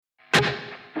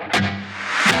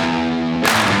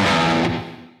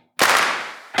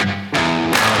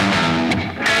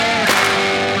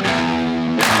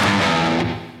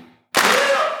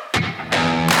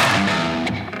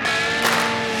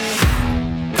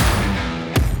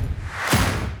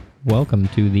Welcome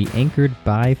to the Anchored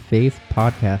by Faith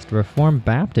podcast, a Reformed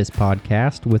Baptist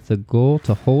podcast with the goal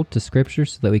to hold to Scripture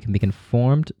so that we can be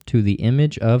conformed to the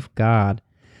image of God.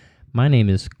 My name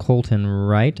is Colton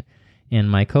Wright, and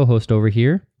my co-host over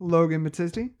here, Logan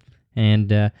Battisti.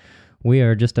 And we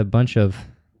are just a bunch of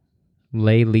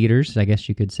lay leaders, I guess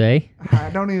you could say. I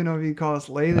don't even know if you call us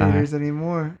lay leaders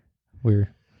anymore.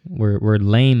 We're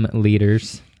lame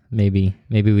leaders. Maybe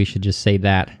we should just say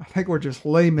that. I think we're just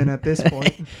laymen at this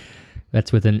point.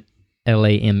 That's with an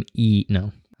L-A-M-E.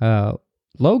 No.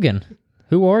 Logan,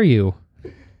 who are you?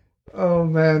 Oh,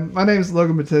 man. My name is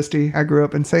Logan Battisti. I grew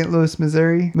up in St. Louis,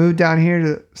 Missouri. Moved down here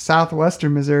to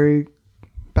southwestern Missouri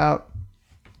about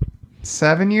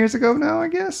 7 years ago now, I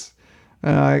guess.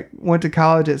 I went to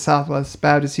college at Southwest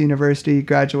Baptist University,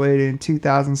 graduated in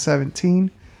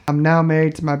 2017. I'm now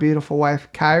married to my beautiful wife,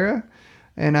 Kyra,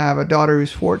 and I have a daughter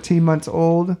who's 14 months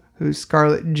old, who's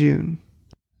Scarlett June.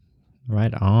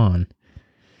 Right on.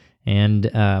 And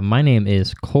my name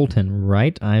is Colton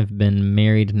Wright. I've been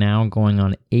married now going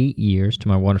on 8 years to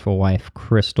my wonderful wife,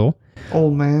 Crystal.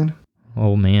 Old man.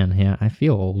 Oh, man. Yeah, I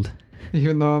feel old.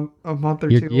 Even though I'm a month or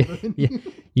two older than you.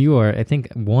 Yeah. You are, I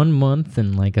think, 1 month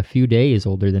and like a few days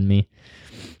older than me.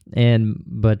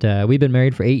 But we've been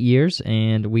married for 8 years,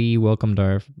 and we welcomed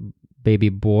our baby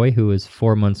boy who is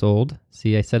 4 months old.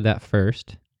 See, I said that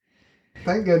first.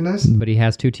 Thank goodness. But he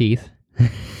has 2 teeth.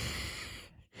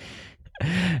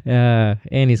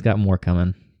 And he's got more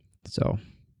coming. So,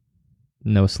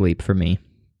 no sleep for me.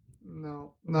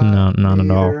 No, not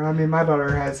at all. I mean, my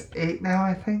daughter has 8 now,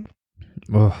 I think.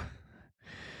 Oh,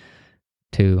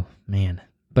 2, man.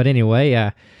 But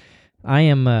anyway, I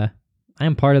am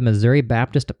part of the Missouri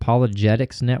Baptist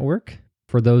Apologetics Network.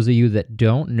 For those of you that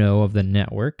don't know of the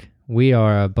network, we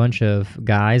are a bunch of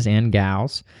guys and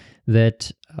gals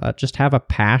that just have a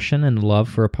passion and love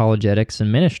for apologetics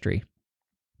and ministry.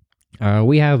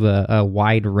 We have a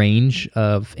wide range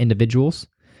of individuals.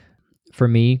 For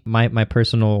me, my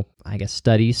personal, I guess,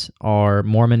 studies are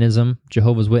Mormonism,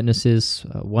 Jehovah's Witnesses,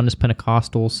 Oneness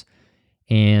Pentecostals,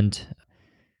 and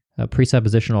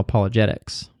presuppositional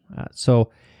apologetics. So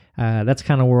that's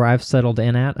kind of where I've settled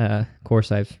in at. Of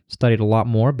course, I've studied a lot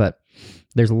more, but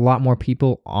there's a lot more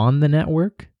people on the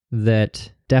network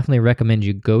that definitely recommend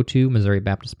you go to Missouri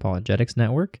Baptist Apologetics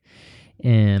Network.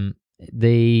 And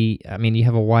you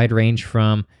have a wide range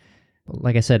from,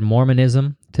 like I said,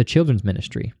 Mormonism to children's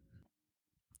ministry.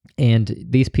 And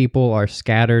these people are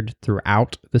scattered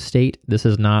throughout the state. This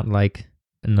is not like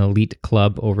an elite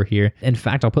club over here. In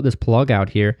fact, I'll put this plug out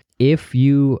here. If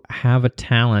you have a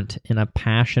talent and a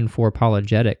passion for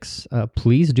apologetics,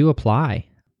 please do apply.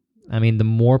 I mean, the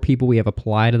more people we have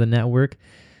apply to the network,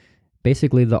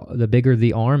 basically the bigger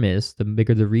the arm is, the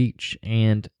bigger the reach.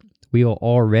 And we are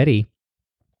already,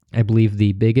 I believe,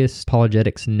 the biggest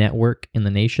apologetics network in the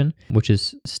nation, which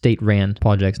is state-ran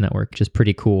apologetics network, which is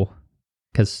pretty cool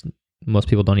because most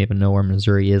people don't even know where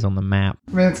Missouri is on the map.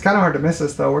 I mean, it's kind of hard to miss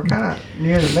us, though. We're kind of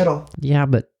near the middle. Yeah,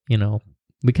 but,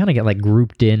 we kind of get like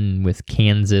grouped in with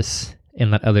Kansas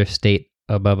and that other state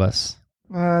above us.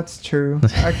 That's true.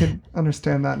 I could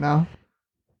understand that now.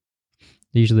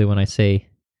 Usually when I say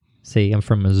I'm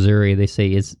from Missouri, they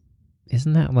say,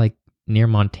 isn't that like near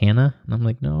Montana? And I'm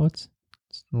like, no, it's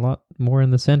a lot more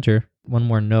in the center. One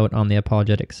more note on the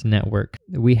Apologetics Network.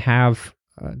 We have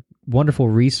wonderful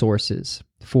resources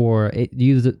for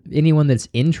anyone that's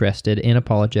interested in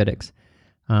apologetics.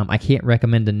 I can't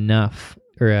recommend enough.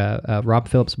 Rob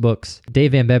Phillips' books.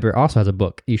 Dave Van Beber also has a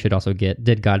book you should also get.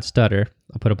 Did God Stutter?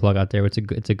 I'll put a plug out there. It's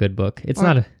a good book.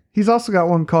 He's also got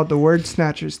one called The Word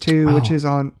Snatchers too, which is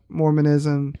on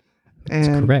Mormonism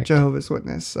and Jehovah's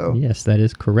Witness. So yes, that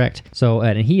is correct. So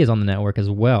and he is on the network as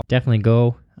well. Definitely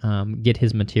go get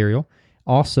his material.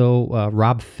 Also,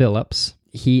 Rob Phillips.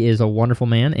 He is a wonderful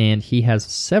man, and he has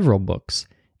several books,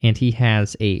 and he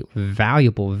has a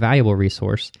valuable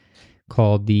resource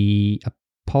called the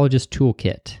Apologist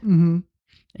Toolkit. Mm-hmm.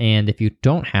 And if you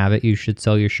don't have it, you should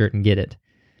sell your shirt and get it.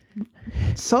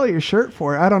 Sell your shirt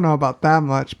for it? I don't know about that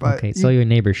much, but... Okay, sell your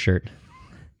neighbor's shirt.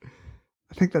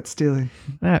 I think that's stealing.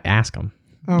 Ask them.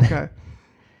 Okay.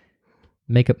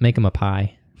 Make them a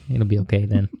pie. It'll be okay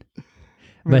then.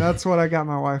 That's what I got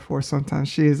my wife for sometimes.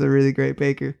 She is a really great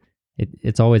baker.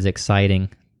 It's always exciting.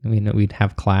 We'd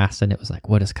have class, and it was like,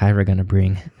 what is Kyra going to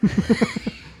bring?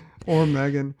 Or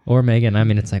Megan. I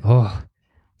mean, it's like, oh,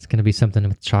 it's going to be something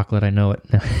with chocolate. I know it.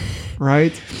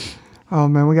 Right? Oh,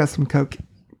 man, we got some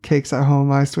cakes at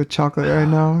home iced with chocolate right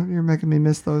now. You're making me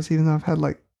miss those, even though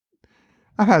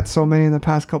I've had so many in the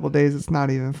past couple of days, it's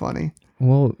not even funny.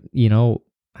 Well,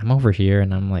 I'm over here,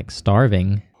 and I'm like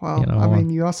starving. Well, I mean,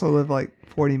 you also live like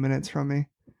 40 minutes from me.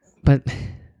 But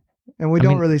And we I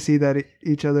don't mean- really see that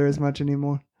each other as much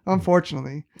anymore,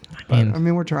 unfortunately. I But,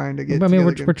 mean, we're trying to get I mean, together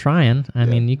we're again. trying. I Yeah.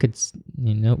 mean, you could,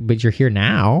 but you're here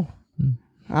now.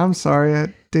 I'm sorry.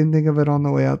 I didn't think of it on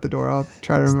the way out the door. I'll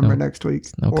try to remember next week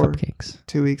No or cupcakes.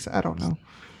 2 weeks. I don't know.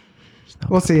 No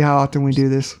We'll see how often we do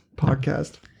this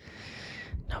podcast.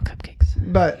 No cupcakes.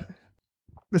 But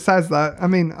besides that,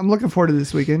 I'm looking forward to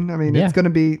this weekend. Yeah. It's going to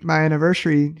be my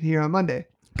anniversary here on Monday.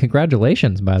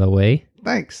 Congratulations, by the way.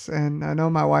 Thanks. And I know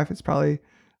my wife is probably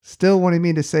still wanting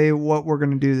me to say what we're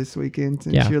going to do this weekend.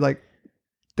 And Yeah. you're like,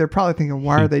 they're probably thinking,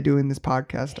 why are they doing this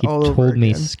podcast He all over told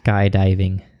me again?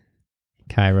 skydiving.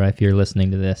 Kyra, if you're listening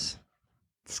to this,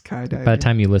 Skydiving. by the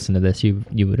time you listen to this, you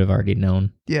would have already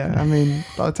known. Yeah.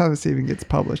 By the time this even gets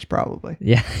published, probably.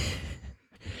 Yeah.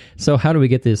 So how do we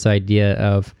get this idea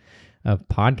of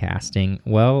podcasting?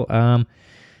 Well,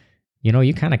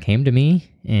 you kind of came to me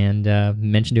and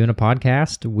mentioned doing a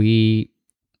podcast. We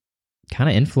kind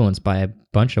of influenced by a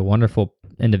bunch of wonderful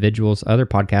individuals, other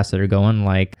podcasts that are going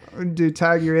like Do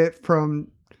Tag Your It from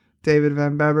David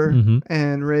Van Beber Mhm.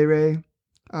 and Ray Ray.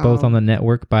 both on the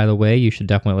network, by the way. You should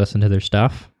definitely listen to their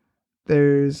stuff.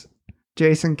 There's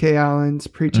Jason K. Allen's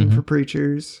Preaching Mhm. for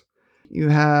Preachers. You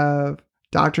have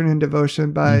Doctrine and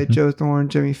Devotion by Mhm. Joe Thorne,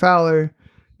 Jimmy Fowler.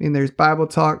 There's Bible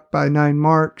Talk by Nine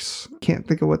Marks. Can't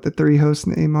think of what the three hosts'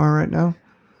 name are right now.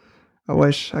 I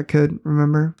wish I could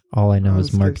remember. All I know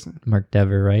is Mark Jason.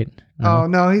 Dever, right? Oh,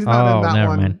 no, he's not in that never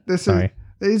one. mind. Sorry.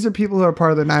 These are people who are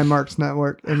part of the Nine Marks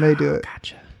Network, and they do it.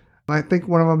 Gotcha. I think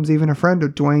one of them is even a friend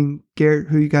of Dwayne Garrett,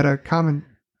 who you got a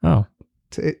Oh,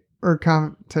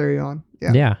 commentary on.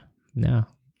 Yeah. yeah. No.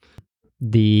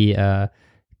 The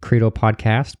Credo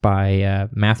podcast by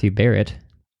Matthew Barrett.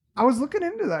 I was looking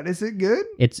into that. Is it good?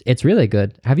 It's really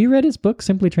good. Have you read his book,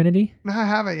 Simply Trinity? No, I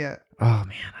haven't yet. Oh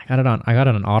man, I got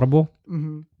it on Audible.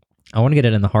 Hmm. I want to get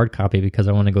it in the hard copy because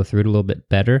I want to go through it a little bit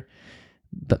better.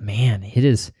 But man, it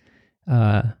is.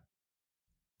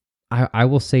 I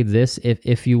will say this: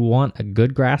 if you want a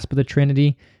good grasp of the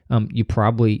Trinity, you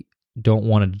probably don't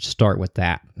want to start with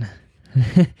that.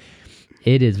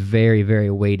 It is very, very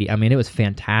weighty. It was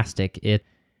fantastic.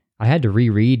 I had to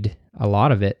reread a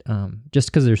lot of it just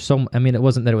because there's so. It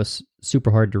wasn't that it was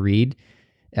super hard to read.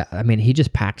 He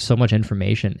just packed so much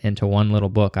information into one little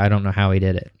book. I don't know how he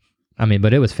did it.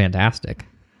 But it was fantastic.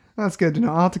 That's good to know.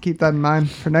 I'll have to keep that in mind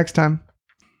for next time.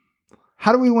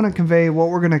 How do we want to convey what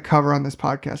we're going to cover on this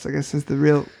podcast? I guess is the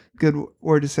real good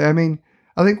word to say.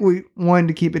 I think we wanted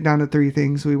to keep it down to three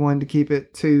things. We wanted to keep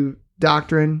it to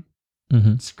doctrine,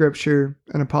 Mm-hmm. scripture,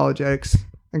 and apologetics,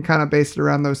 and kind of base it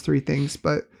around those three things.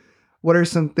 But what are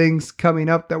some things coming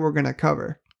up that we're going to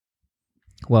cover?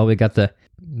 Well, we got the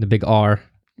big R,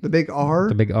 The big R?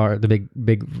 the big R, the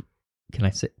big. Can I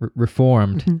say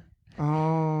reformed?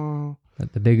 Oh.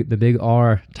 the big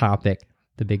R topic,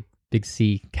 the big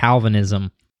C, Calvinism.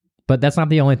 But that's not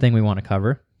the only thing we want to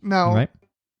cover, No. right?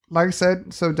 Like I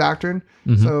said, so doctrine.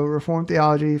 Mhm. So Reformed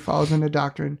theology falls into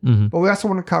doctrine. Mm-hmm. But we also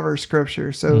want to cover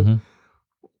scripture. So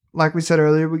like we said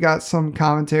earlier, we got some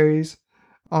commentaries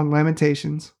on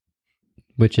Lamentations.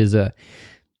 Which is a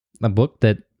book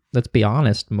that, let's be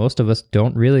honest, most of us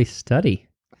don't really study.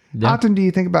 How often do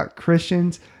you think about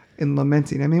Christians in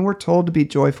lamenting? We're told to be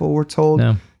joyful. We're told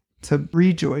No. to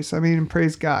rejoice. And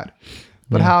praise God.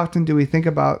 But Yeah. how often do we think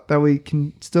about that we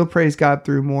can still praise God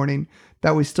through mourning,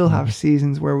 that we still have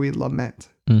seasons where we lament?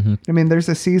 Mm-hmm. There's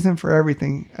a season for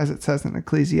everything, as it says in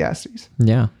Ecclesiastes.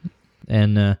 Yeah.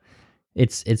 And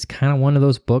it's kind of one of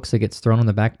those books that gets thrown on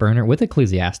the back burner with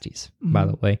Ecclesiastes, by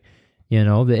the way.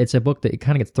 It's a book that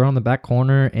kind of gets thrown on the back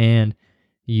corner and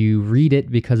you read it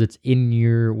because it's in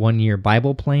your 1-year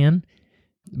Bible plan.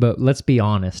 But let's be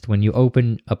honest, when you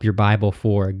open up your Bible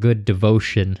for a good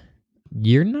devotion,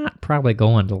 you're not probably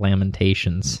going to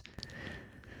Lamentations.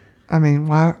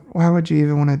 Why would you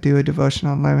even want to do a devotion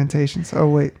on Lamentations? Oh,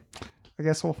 wait. I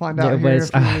guess we'll find out Yeah, here but in a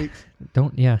it's- few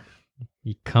weeks.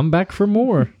 You come back for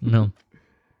more. No.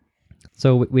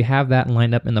 So we have that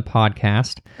lined up in the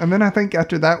podcast. And then I think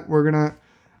after that,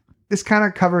 this kind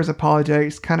of covers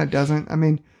apologetics, kind of doesn't.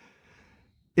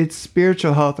 It's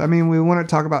spiritual health. We want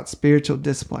to talk about spiritual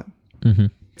discipline. Mm-hmm.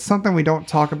 It's something we don't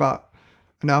talk about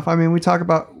enough. We talk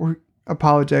about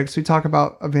apologetics, we talk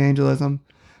about evangelism,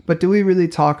 but do we really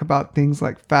talk about things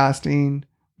like fasting,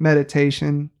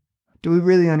 meditation? Do we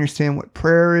really understand what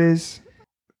prayer is?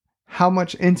 How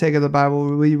much intake of the Bible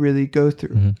will we really go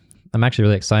through? Mm-hmm. I'm actually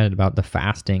really excited about the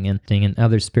fasting and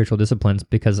other spiritual disciplines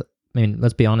because,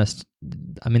 let's be honest.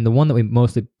 The one that we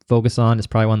mostly focus on is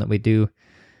probably one that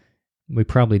we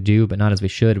probably do, but not as we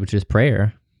should, which is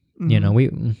prayer.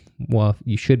 Mhm.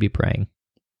 You should be praying.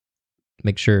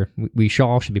 Make sure we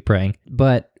all should be praying,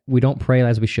 but we don't pray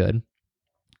as we should.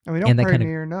 And we don't And that pray kinda-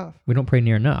 near enough. We don't pray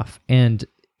near enough. And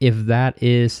if that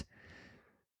is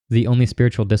the only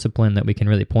spiritual discipline that we can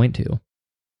really point to,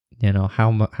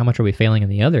 how much are we failing in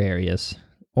the other areas?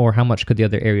 Or how much could the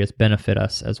other areas benefit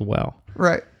us as well?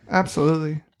 Right.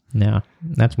 Absolutely. Yeah,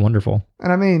 that's wonderful.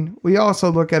 And I mean, we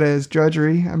also look at it as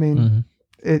drudgery. I mean, Mhm.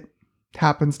 it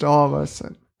happens to all of us.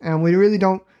 And we really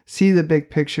don't see the big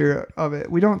picture of it.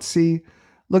 We don't see,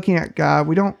 looking at God,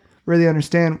 we don't really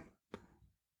understand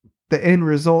the end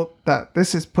result that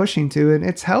this is pushing to, and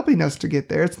it's helping us to get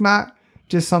there. It's not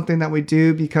just something that we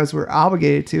do because we're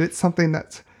obligated to. It's something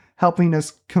that's helping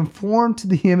us conform to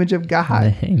the image of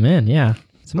God. Amen. Yeah.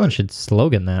 Someone should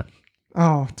slogan that.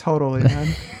 Oh, totally,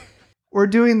 man. We're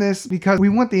doing this because we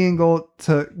want the end goal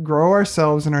to grow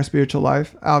ourselves in our spiritual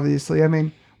life, obviously. I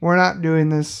mean, we're not doing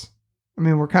this. I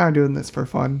mean, we're kind of doing this for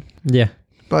fun. Yeah.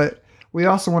 But we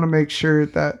also want to make sure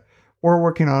that we're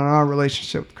working on our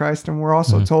relationship with Christ. And we're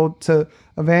also told to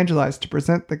evangelize, to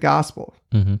present the gospel.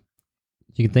 Mm-hmm.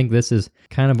 You can think this is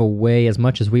kind of a way, as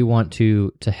much as we want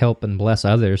to help and bless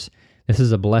others, this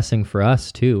is a blessing for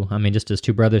us too. I mean, just as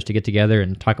two brothers to get together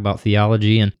and talk about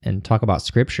theology and talk about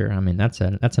scripture. I mean, that's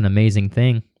an amazing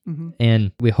thing. Mm-hmm.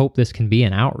 And we hope this can be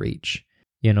an outreach.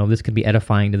 This could be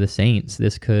edifying to the saints.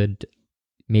 This could,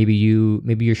 maybe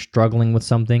you're struggling with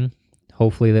something.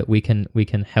 Hopefully that we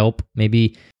can help.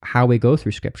 Maybe how we go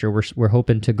through scripture. We're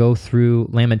hoping to go through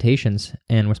Lamentations,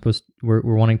 and we're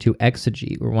wanting to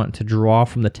exegete. We're wanting to draw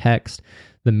from the text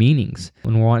the meanings,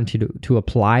 and we're wanting to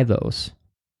apply those.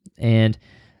 And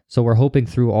so we're hoping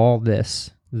through all this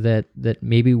that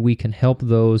maybe we can help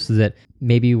those that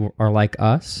maybe are like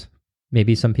us,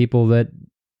 maybe some people that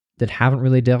haven't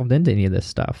really delved into any of this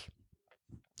stuff.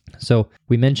 So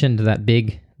we mentioned that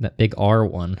big R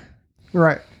one.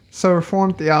 Right. So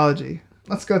Reformed theology.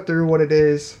 Let's go through what it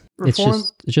is. It's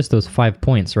just those 5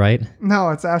 points, right? No,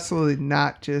 it's absolutely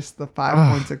not just the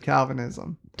 5 points of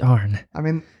Calvinism. Darn. I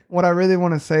mean, what I really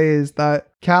want to say is that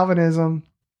Calvinism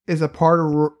is a part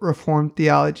of Reformed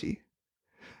theology.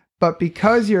 But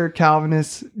because you're a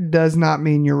Calvinist does not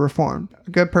mean you're Reformed.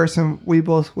 A good person we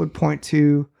both would point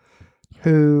to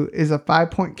who is a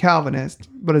 5-point Calvinist,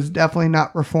 but is definitely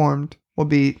not Reformed, will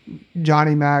be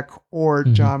Johnny Mack or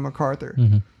John MacArthur.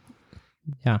 Mm-hmm.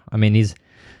 Yeah, I mean, he's a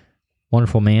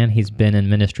wonderful man. He's been in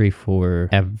ministry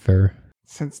forever.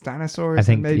 Since dinosaurs, I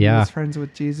think, and maybe he was friends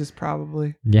with Jesus,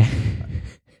 probably. Yeah.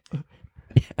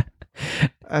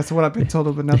 That's what I've been told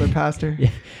of another pastor.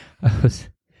 Yeah. I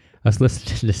was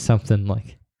listening to something like,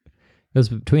 it was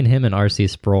between him and R.C.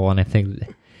 Sproul, and I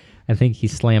think he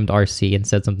slammed R.C. and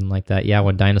said something like that. Yeah,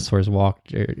 when dinosaurs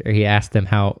walked, or he asked them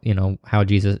how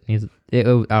Jesus. It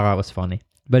was funny.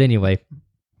 But anyway,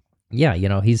 yeah,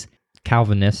 he's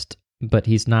Calvinist, but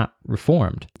he's not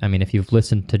Reformed. I mean, if you've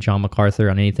listened to John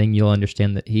MacArthur on anything, you'll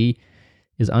understand that he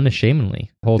is unashamedly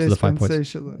holds to the 5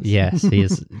 points. Yes, he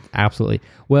is absolutely.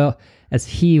 Well, as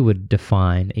he would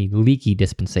define, a leaky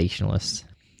dispensationalist.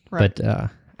 Right. But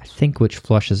I think which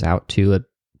flushes out to a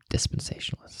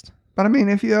dispensationalist. But I mean,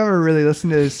 if you ever really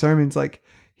listen to his sermons, like,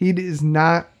 he is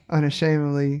not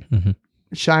unashamedly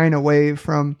shying away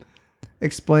from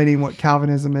explaining what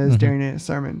Calvinism is during his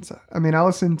sermons. I mean, I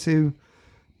listened to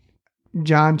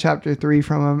John chapter 3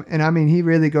 from him, and I mean, he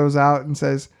really goes out and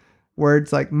says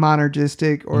words like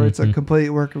monergistic, or it's a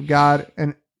complete work of God,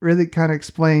 and really kind of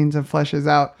explains and fleshes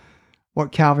out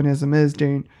what Calvinism is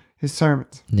during his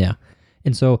sermons. Yeah.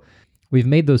 And so we've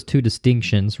made those two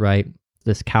distinctions, right?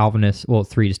 This Calvinist, well,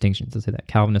 three distinctions, let's say that,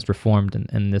 Calvinist, Reformed,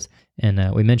 and this,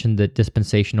 and we mentioned the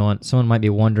dispensational, and someone might be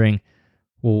wondering,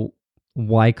 well,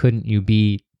 why couldn't you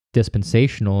be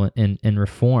dispensational and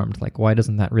Reformed? Like, why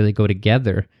doesn't that really go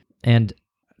together? And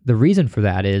the reason for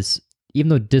that is, even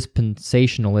though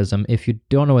dispensationalism, if you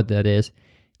don't know what that is,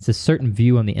 it's a certain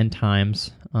view on the end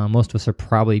times. Most of us are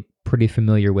probably pretty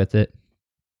familiar with it.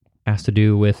 It has to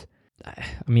do with, I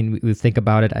mean, we think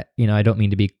about it, I don't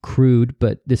mean to be crude,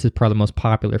 but this is probably the most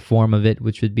popular form of it,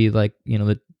 which would be like,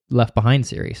 the Left Behind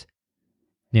series.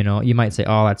 You might say,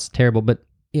 oh, that's terrible, but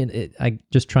I'm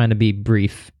just trying to be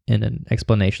brief in an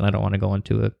explanation. I don't want to go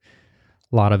into a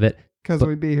lot of it. Because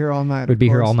we'd be here all night. We'd be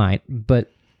here all night.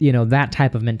 But, that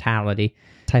type of mentality,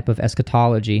 type of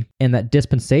eschatology, and that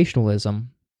dispensationalism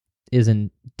is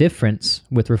in difference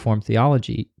with Reformed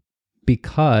theology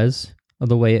because of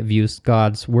the way it views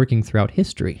God's working throughout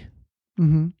history.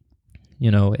 Mm-hmm.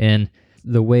 And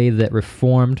the way that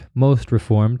most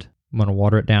Reformed, I'm going to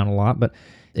water it down a lot, but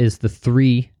is the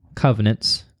three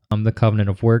covenants, the covenant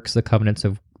of works, the covenant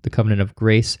of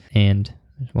grace, and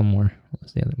there's one more. What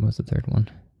was the third one?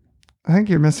 I think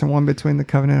you're missing one between the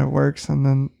covenant of works and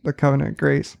then the covenant of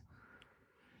grace.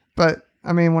 But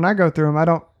I mean, when I go through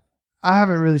them, I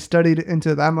haven't really studied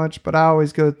into it that much, but I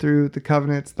always go through the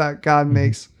covenants that God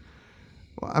makes.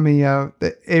 I mean,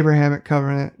 the Abrahamic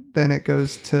covenant, then it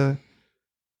goes to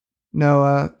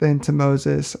Noah, then to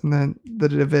Moses, and then the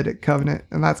Davidic covenant.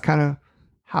 And that's kind of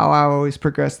how I always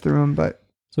progress through them. But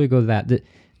So we go to that.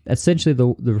 Essentially,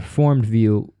 the Reformed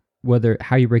view,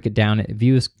 how you break it down, it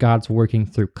views God's working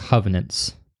through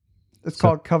covenants. it's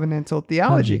called covenantal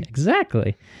theology.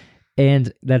 Exactly.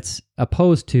 And that's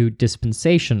opposed to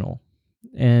dispensational.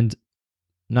 And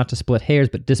not to split hairs,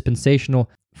 but dispensational,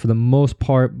 for the most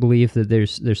part, believe that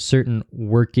there's certain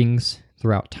workings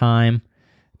throughout time,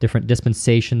 different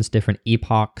dispensations, different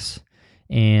epochs,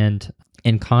 and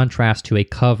in contrast to a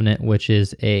covenant, which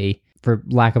is for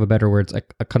lack of a better words,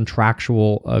 a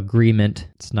contractual agreement.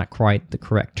 It's not quite the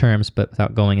correct terms, but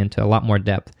without going into a lot more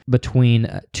depth,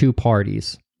 between two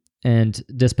parties. And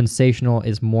dispensational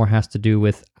has to do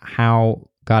with how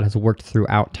God has worked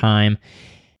throughout time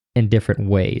in different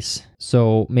ways.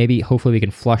 So hopefully we can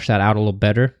flush that out a little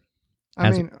better.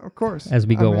 Of course. As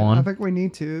we go on. I think we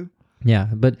need to. Yeah,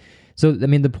 but so,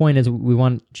 the point is we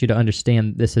want you to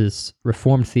understand this is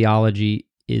Reformed theology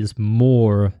is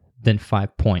more than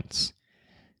 5 points.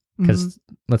 Because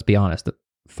let's be honest,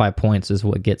 5 points is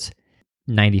what gets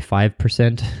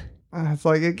 95%. It's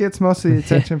like it gets most of the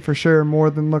attention for sure, more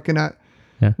than looking at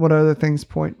what other things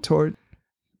point toward.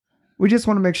 We just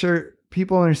want to make sure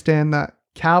people understand that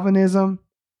Calvinism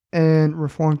and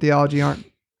Reformed theology aren't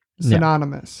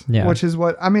synonymous, which is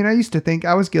what, I used to think.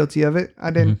 I was guilty of it.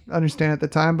 I didn't understand at the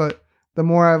time, but the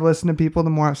more I've listened to people, the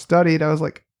more I've studied, I was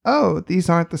like, oh, these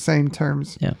aren't the same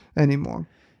terms anymore.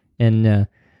 And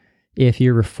if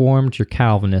you're Reformed, you're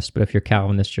Calvinist, but if you're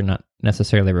Calvinist, you're not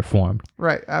necessarily Reformed.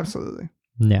 Right, absolutely.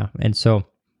 Yeah, and so...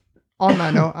 On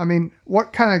that note,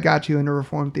 what kind of got you into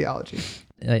Reformed theology?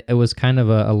 It was kind of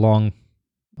a long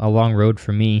road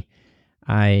for me.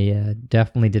 I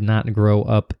definitely did not grow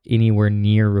up anywhere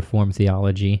near Reformed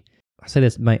theology. I'll say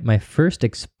this, my first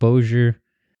exposure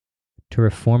to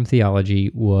Reformed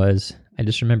theology was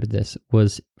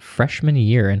freshman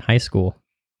year in high school,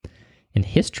 in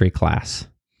history class,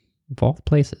 of all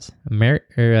places.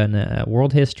 In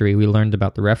world history, we learned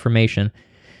about the Reformation,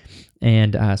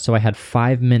 and so I had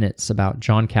 5 minutes about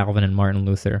John Calvin and Martin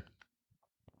Luther,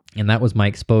 and that was my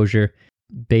exposure.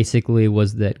 Basically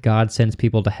was that God sends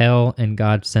people to hell and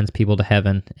God sends people to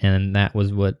heaven, and that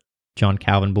was what John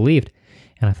Calvin believed.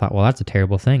 And I thought, well, that's a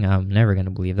terrible thing. I'm never going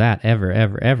to believe that, ever,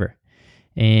 ever, ever.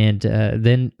 And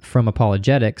then from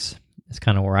apologetics, is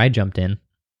kind of where I jumped in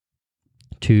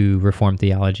to Reformed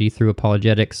theology. Through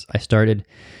apologetics, I started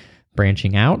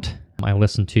branching out. I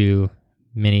listened to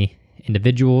many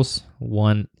individuals,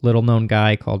 one little-known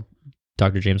guy called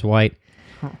Dr. James White.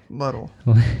 Little.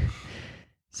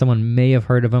 Someone may have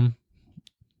heard of him.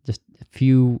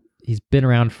 He's been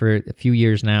around for a few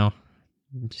years now.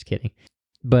 I'm just kidding.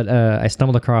 But I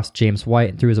stumbled across James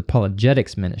White through his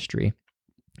apologetics ministry.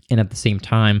 And at the same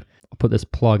time, I'll put this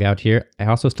plug out here, I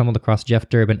also stumbled across Jeff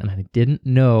Durbin, and I didn't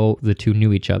know the two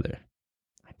knew each other.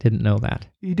 I didn't know that.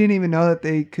 You didn't even know that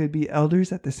they could be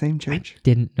elders at the same church? I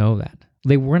didn't know that.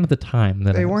 They weren't at the time.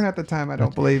 They weren't at the time, I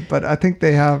don't believe, but I think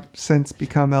they have since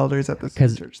become elders at the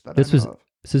same church that I know of.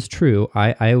 This is true.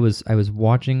 I was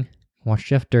watched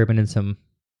Jeff Durbin in some.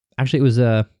 Actually, it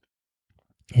was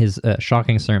his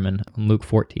shocking sermon on Luke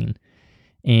 14,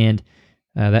 and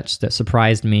that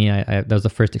surprised me. That was the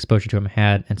first exposure to him I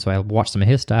had, and so I watched some of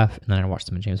his stuff, and then I watched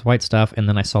some of James White's stuff, and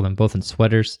then I saw them both in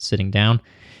sweaters sitting down,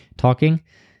 talking,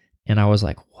 and I was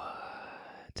like,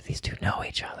 "What? Do these two know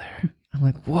each other?" I'm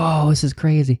like, "Whoa, this is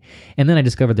crazy!" And then I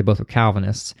discovered they both were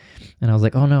Calvinists, and I was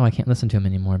like, "Oh no, I can't listen to them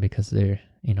anymore because they're."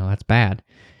 That's bad.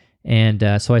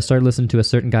 And so I started listening to a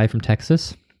certain guy from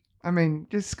Texas.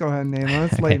 Just go ahead and name him.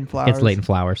 It's Okay. Leighton Flowers. It's Leighton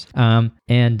Flowers.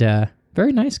 And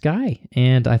very nice guy.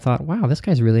 And I thought, wow, this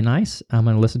guy's really nice. I'm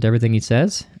going to listen to everything he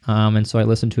says. And so I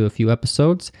listened to a few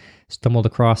episodes, stumbled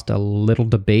across a little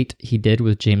debate he did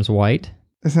with James White.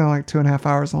 Isn't it like 2.5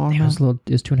 hours long? It was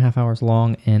 2.5 hours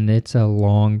long, and it's a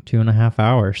long 2.5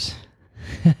 hours.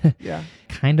 Yeah.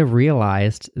 Kind of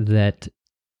realized that,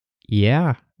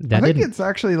 yeah. I think it's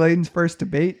actually Leighton's first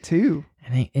debate too.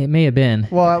 I think it may have been.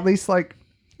 Well, at least like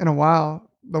in a while,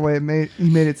 the way he made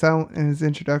it sound in his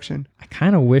introduction. I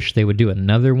kind of wish they would do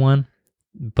another one,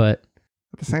 but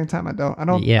at the same time, I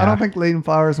don't think Leighton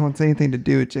Flowers wants anything to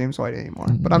do with James White anymore.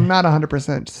 But I'm not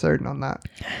 100% certain on that.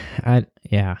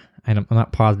 I'm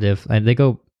not positive. They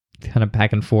go kind of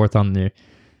back and forth on their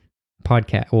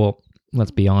podcast. Well,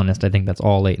 let's be honest. I think that's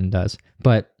all Leighton does.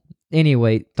 But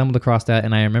anyway, stumbled across that,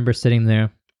 and I remember sitting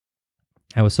there.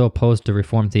 I was so opposed to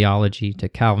Reformed theology, to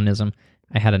Calvinism.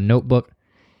 I had a notebook,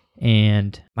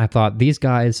 And I thought, these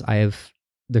guys,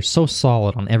 they're so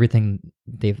solid on everything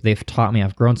they've taught me.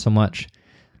 I've grown so much.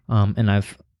 And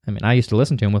I used to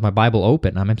listen to them with my Bible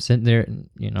open. I'm sitting there, and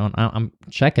I'm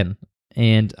checking.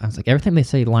 And I was like, everything they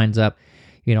say lines up.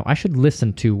 I should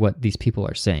listen to what these people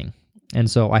are saying. And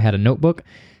so I had a notebook.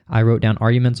 I wrote down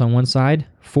arguments on one side,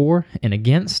 for and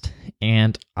against,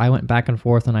 and I went back and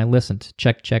forth and I listened.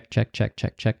 Check, check, check, check,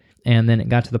 check, check. And then it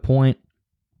got to the point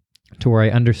to where I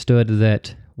understood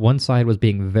that one side was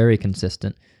being very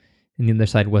consistent and the other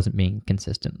side wasn't being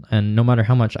consistent. And no matter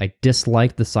how much I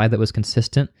disliked the side that was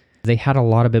consistent, they had a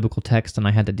lot of biblical text and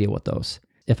I had to deal with those.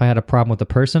 If I had a problem with the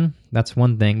person, that's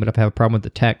one thing, but if I have a problem with the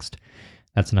text,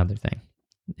 that's another thing.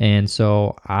 And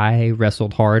so I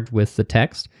wrestled hard with the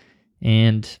text,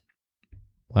 and,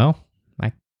 well,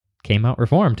 I came out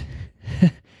reformed.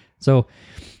 So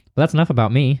that's enough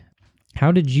about me.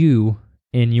 How did you,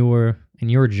 in your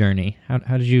journey,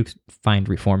 how did you find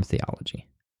Reformed theology?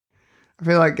 I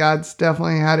feel like God's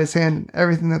definitely had his hand in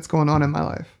everything that's going on in my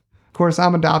life. Of course,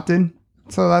 I'm adopted,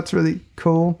 so that's really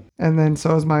cool. And then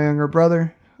so is my younger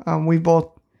brother. We've both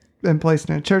been placed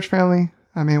in a church family.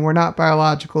 I mean, we're not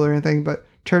biological or anything, but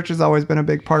church has always been a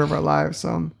big part of our lives.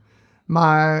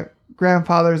 My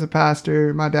grandfather's a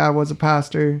pastor. My dad was a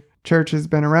pastor. Church has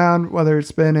been around, whether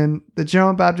it's been in the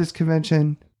General Baptist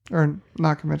Convention, or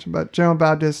not convention, but General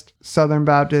Baptist, Southern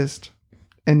Baptist,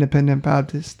 Independent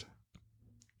Baptist.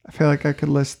 I feel like I could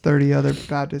list 30 other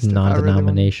Baptists.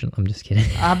 Non-denominational. I'm just kidding.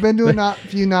 I've been to a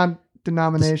few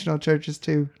non-denominational churches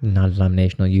too.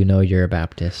 Non-denominational. You're a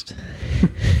Baptist.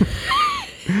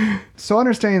 So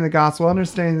understanding the gospel,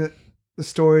 understanding that the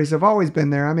stories have always been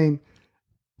there. I mean,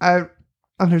 I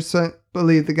 100%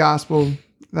 believe the gospel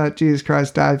that Jesus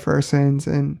Christ died for our sins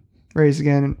and raised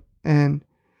again, and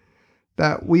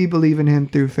that we believe in him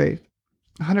through faith.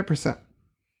 100%.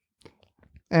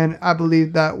 And I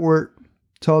believe that we're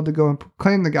told to go and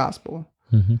proclaim the gospel.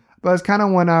 Mm-hmm. But it's kind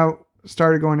of when I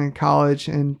started going in college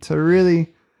and to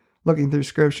really looking through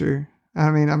scripture.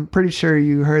 I mean, I'm pretty sure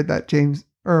you heard that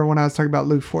when I was talking about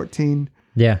Luke 14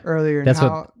 earlier.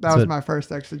 That was my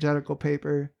first exegetical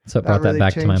paper. So it brought that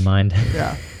back to my mind.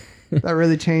 Yeah. That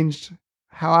really changed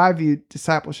how I viewed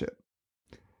discipleship.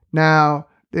 Now,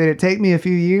 did it take me a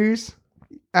few years?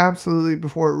 Absolutely,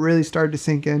 before it really started to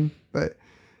sink in. But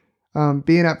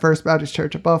being at First Baptist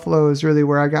Church of Buffalo is really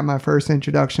where I got my first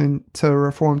introduction to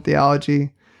Reformed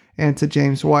theology and to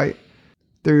James White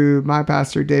through my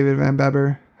pastor, David Van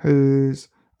Beber, who's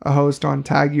a host on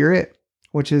Tag You're It,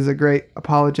 which is a great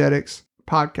apologetics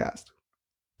podcast.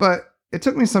 But it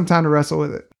took me some time to wrestle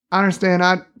with it. I understand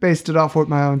I based it off what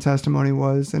my own testimony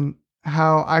was and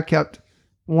how I kept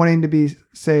wanting to be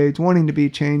saved, wanting to be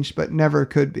changed, but never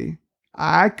could be.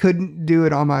 I couldn't do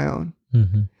it on my own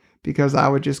because I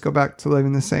would just go back to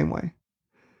living the same way.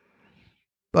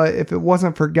 But if it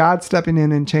wasn't for God stepping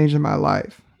in and changing my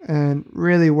life and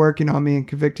really working on me and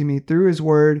convicting me through his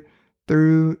word,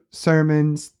 through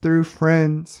sermons, through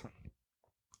friends,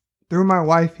 through my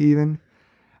wife even,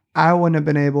 I wouldn't have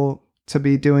been able to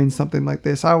be doing something like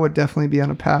this. I would definitely be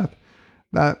on a path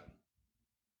that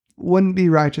wouldn't be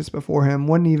righteous before him,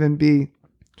 wouldn't even be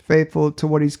faithful to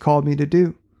what he's called me to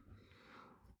do.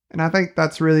 And I think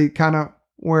that's really kind of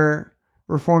where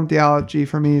Reformed theology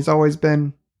for me has always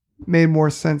been made more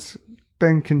sense,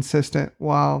 been consistent,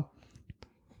 while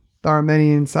the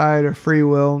Arminian side of free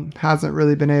will hasn't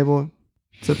really been able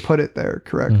to put it there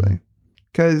correctly.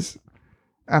 Because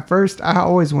at first, I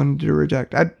always wanted to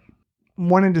reject. I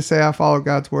wanted to say I follow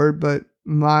God's word, but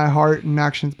my heart and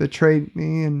actions betrayed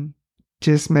me, and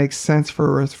just makes sense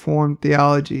for Reformed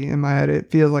theology in my head. It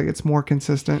feels like it's more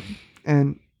consistent,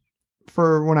 and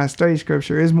for when I study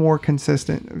scripture, is more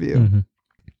consistent view.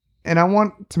 And I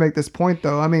want to make this point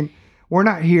though. I mean, we're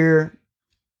not here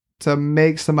to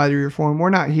make somebody reform. We're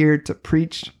not here to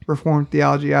preach Reformed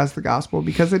theology as the gospel,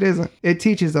 because it isn't. It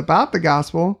teaches about the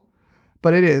gospel,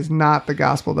 but it is not the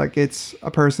gospel that gets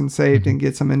a person saved and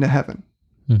gets them into heaven.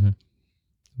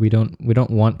 We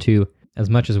don't want to, as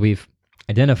much as we've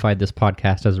identified this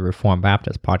podcast as a Reformed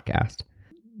Baptist podcast,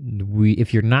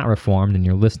 if you're not Reformed and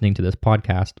you're listening to this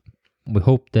podcast, we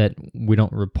hope that we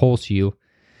don't repulse you,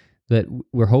 that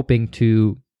we're hoping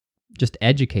to just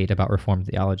educate about Reformed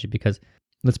theology, because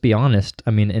let's be honest,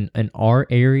 I mean, in our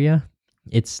area,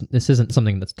 this isn't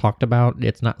something that's talked about.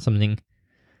 It's not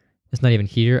even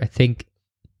here. I think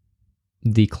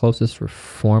the closest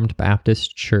Reformed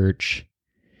Baptist church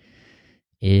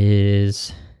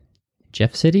is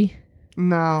Jeff City.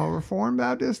 No, Reformed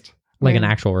Baptist? Like an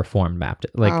actual Reformed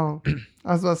Baptist. Like, oh,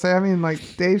 I was about to say, I mean,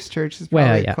 like Dave's church is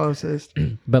probably the closest.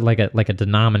 But like a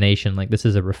denomination, like this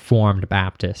is a Reformed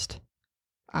Baptist.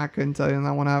 I couldn't tell you on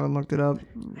that one. I haven't looked it up.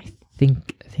 I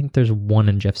think there's one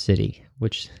in Jeff City,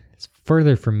 which is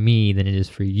further for me than it is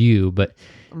for you, but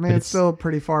I mean, it's still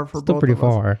pretty far for still both pretty of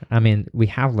us. far. I mean, we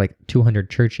have like 200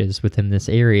 churches within this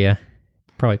area.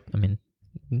 Probably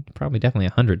definitely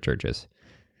 100 churches.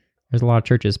 There's a lot of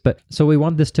churches, but so we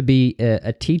want this to be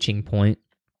a teaching point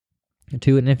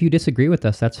too. And if you disagree with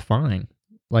us, that's fine.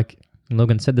 Like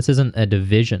Logan said, this isn't a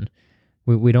division.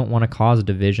 We don't want to cause a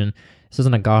division. This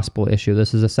isn't a gospel issue.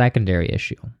 This is a secondary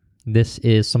issue. This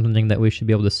is something that we should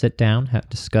be able to sit down,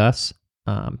 discuss,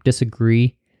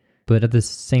 disagree, but at the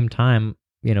same time,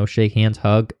 shake hands,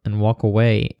 hug, and walk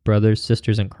away, brothers,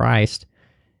 sisters in Christ,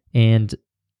 and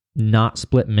not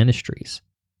split ministries.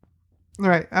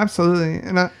 Right, absolutely.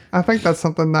 And I think that's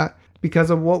something that, because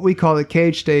of what we call the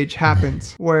cage stage,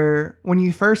 happens, where when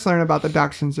you first learn about the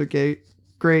doctrines of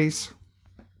grace,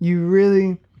 you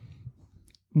really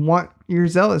you're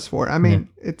zealous for it. I mean,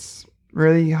 it's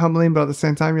really humbling, but at the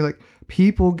same time, you're like,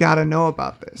 people got to know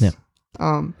about this.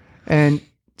 Yeah. And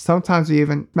sometimes we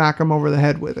even smack them over the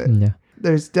head with it. Yeah.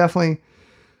 There's definitely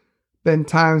been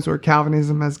times where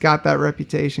Calvinism has got that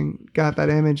reputation, got that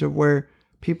image of where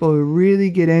people who really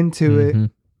get into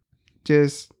it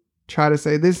just try to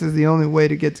say, this is the only way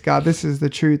to get to God. This is the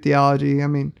true theology. I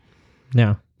mean,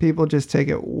 people just take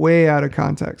it way out of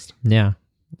context. Yeah.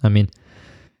 I mean,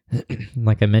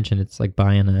 like I mentioned, it's like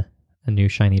buying a new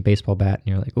shiny baseball bat and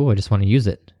you're like, oh, I just want to use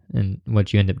it. And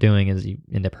what you end up doing is you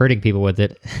end up hurting people with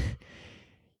it.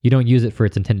 You don't use it for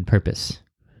its intended purpose.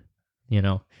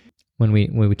 When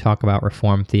we talk about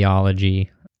Reformed theology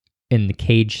in the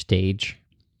cage stage,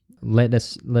 let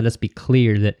us be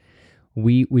clear that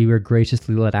we were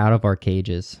graciously let out of our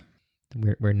cages.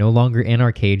 We're no longer in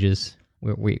our cages.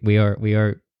 We've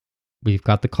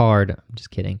got the card. I'm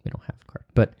just kidding. We don't have a card,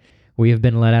 but we have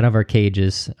been let out of our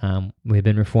cages. We've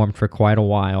been reformed for quite a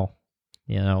while,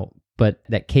 but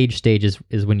that cage stage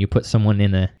is when you put someone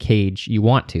in a cage you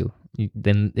want to.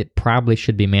 Then it probably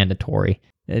should be mandatory.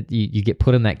 You get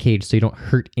put in that cage so you don't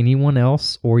hurt anyone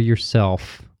else or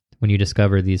yourself when you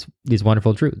discover these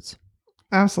wonderful truths.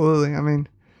 Absolutely. I mean,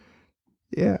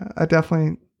 yeah,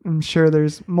 I'm sure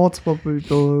there's multiple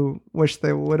people who wish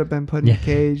they would have been put in a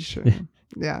cage.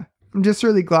 Yeah. I'm just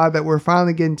really glad that we're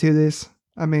finally getting to this.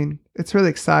 I mean, it's really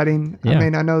exciting. Yeah. I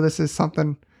mean, I know this is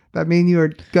something that me and you are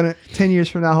going to, 10 years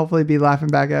from now, hopefully be laughing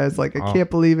back at. It's like, I can't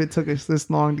believe it took us this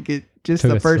long to get just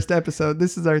the first episode.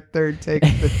 This is our third take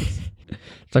of this.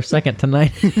 It's our second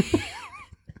tonight.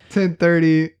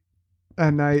 10:30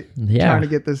 at night, trying to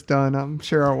get this done. I'm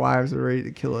sure our wives are ready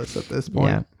to kill us at this point.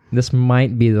 Yeah. This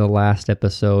might be the last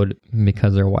episode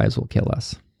because our wives will kill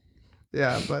us.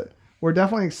 Yeah, but we're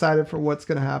definitely excited for what's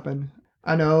going to happen.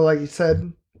 I know, like you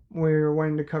said, we're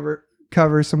wanting to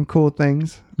cover some cool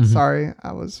things. Mm-hmm. Sorry,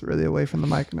 I was really away from the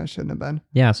mic and I shouldn't have been.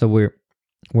 Yeah, so we're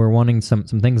wanting some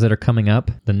things that are coming up.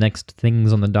 The next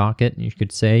things on the docket, you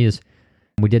could say, is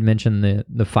we did mention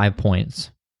the 5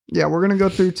 points. Yeah, we're going to go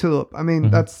through TULIP. I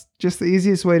mean, that's just the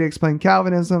easiest way to explain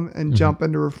Calvinism and jump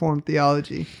into Reformed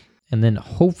theology. And then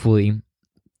hopefully,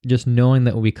 just knowing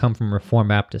that we come from Reformed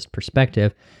Baptist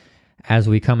perspective, as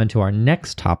we come into our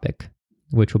next topic,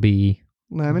 which will be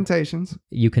Lamentations,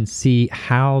 you can see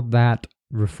how that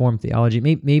Reformed theology,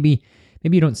 maybe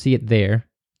you don't see it there,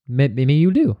 maybe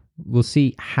you do. We'll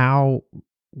see how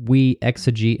we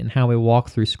exegete and how we walk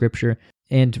through Scripture,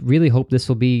 and really hope this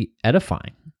will be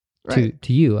edifying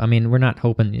to you. I mean, we're not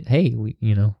hoping, hey,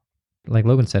 like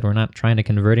Logan said, we're not trying to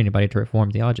convert anybody to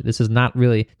Reformed theology. This is not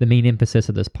really the main emphasis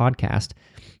of this podcast,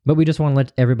 but we just want to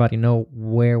let everybody know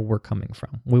where we're coming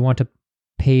from. We want to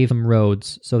pave some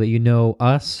roads so that you know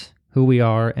us, who we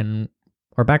are, and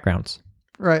our backgrounds.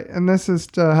 Right, and this is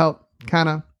to help kind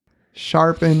of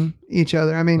sharpen each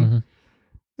other. I mean,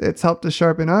 it's helped to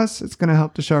sharpen us. It's going to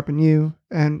help to sharpen you,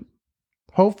 and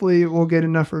hopefully we'll get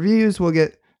enough reviews. We'll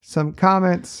get some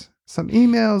comments, some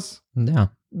emails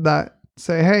that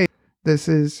say, hey, this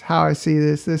is how I see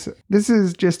this. This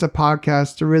is just a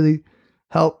podcast to really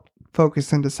help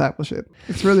focus in discipleship.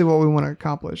 It's really what we want to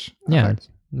accomplish. Yeah,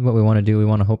 what we want to do. We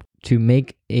want to hope to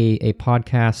make a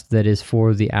podcast that is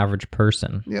for the average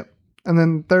person. Yep. And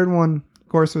then the third one, of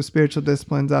course, was spiritual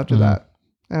disciplines after that.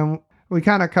 And we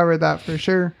kind of covered that for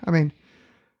sure. I mean,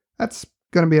 that's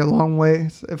going to be a long way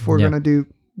if we're going to do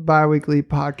bi-weekly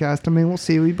podcast. I mean, we'll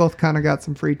see. We both kind of got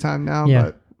some free time now,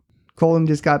 but Colton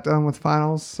just got done with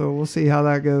finals, so we'll see how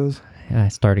that goes. Yeah,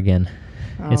 start again.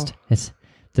 It's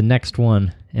the next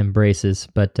one, embraces.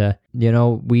 But,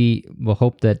 we will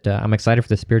hope that I'm excited for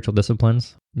the spiritual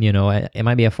disciplines. It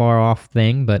might be a far off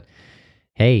thing, but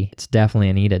hey, it's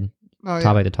definitely needed. Oh, yeah.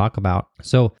 topic to talk about.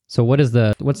 So what's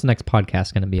the next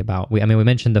podcast going to be about? We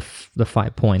mentioned the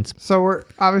 5 points. So we're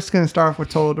obviously going to start off with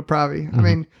total depravity. I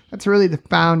mean, that's really the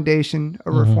foundation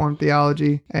of Reformed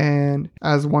theology. And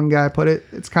as one guy put it,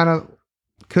 it's kind of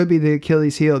could be the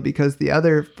Achilles heel because the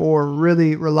other 4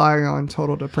 really rely on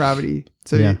total depravity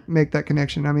to make that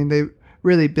connection. I mean, they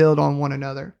really build on one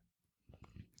another.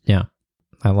 Yeah.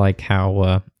 I like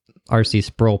how R.C.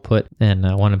 Sproul put in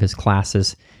one of his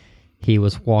classes, he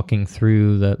was walking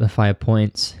through the 5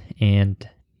 points and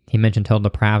he mentioned total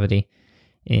depravity,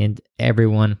 and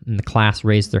everyone in the class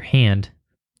raised their hand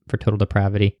for total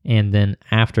depravity. And then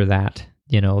after that,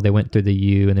 they went through the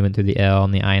U and they went through the L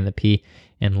and the I and the P,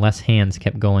 and less hands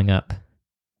kept going up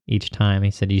each time. He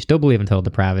said, you still believe in total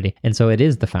depravity. And so it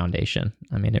is the foundation.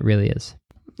 I mean, it really is.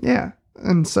 Yeah.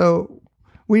 And so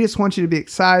we just want you to be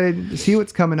excited to see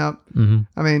what's coming up.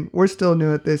 I mean, we're still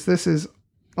new at this. This is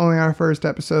only our first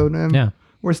episode, and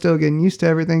we're still getting used to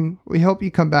everything. We hope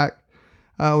you come back.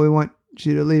 We want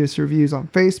you to leave us reviews on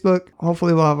Facebook.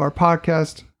 Hopefully we'll have our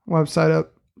podcast website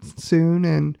up soon,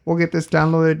 and we'll get this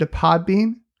downloaded to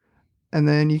Podbean, and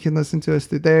then you can listen to us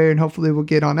through there, and hopefully we'll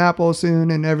get on Apple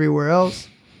soon and everywhere else.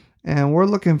 And we're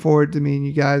looking forward to meeting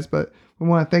you guys, but we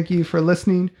want to thank you for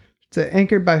listening to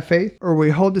Anchored by Faith, or we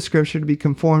hold the scripture to be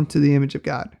conformed to the image of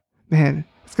God. Man,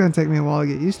 it's going to take me a while to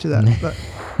get used to that.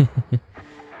 But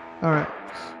all right.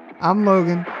 I'm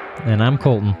Logan. And I'm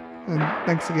Colton. And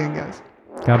thanks again, guys.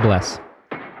 God bless.